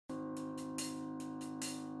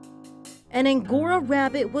An Angora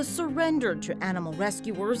rabbit was surrendered to animal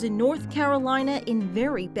rescuers in North Carolina in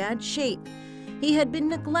very bad shape. He had been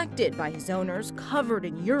neglected by his owners, covered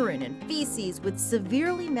in urine and feces with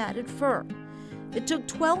severely matted fur. It took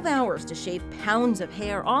 12 hours to shave pounds of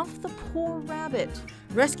hair off the poor rabbit.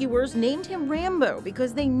 Rescuers named him Rambo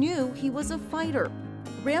because they knew he was a fighter.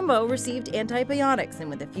 Rambo received antibiotics, and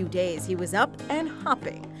with a few days he was up and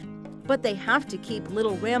hopping. But they have to keep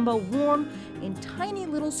little Rambo warm in tiny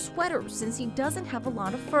little sweaters since he doesn't have a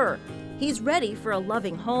lot of fur. He's ready for a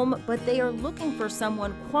loving home, but they are looking for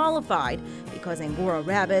someone qualified because Angora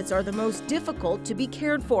rabbits are the most difficult to be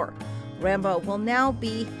cared for. Rambo will now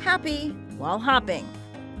be happy while hopping.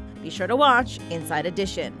 Be sure to watch Inside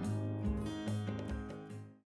Edition.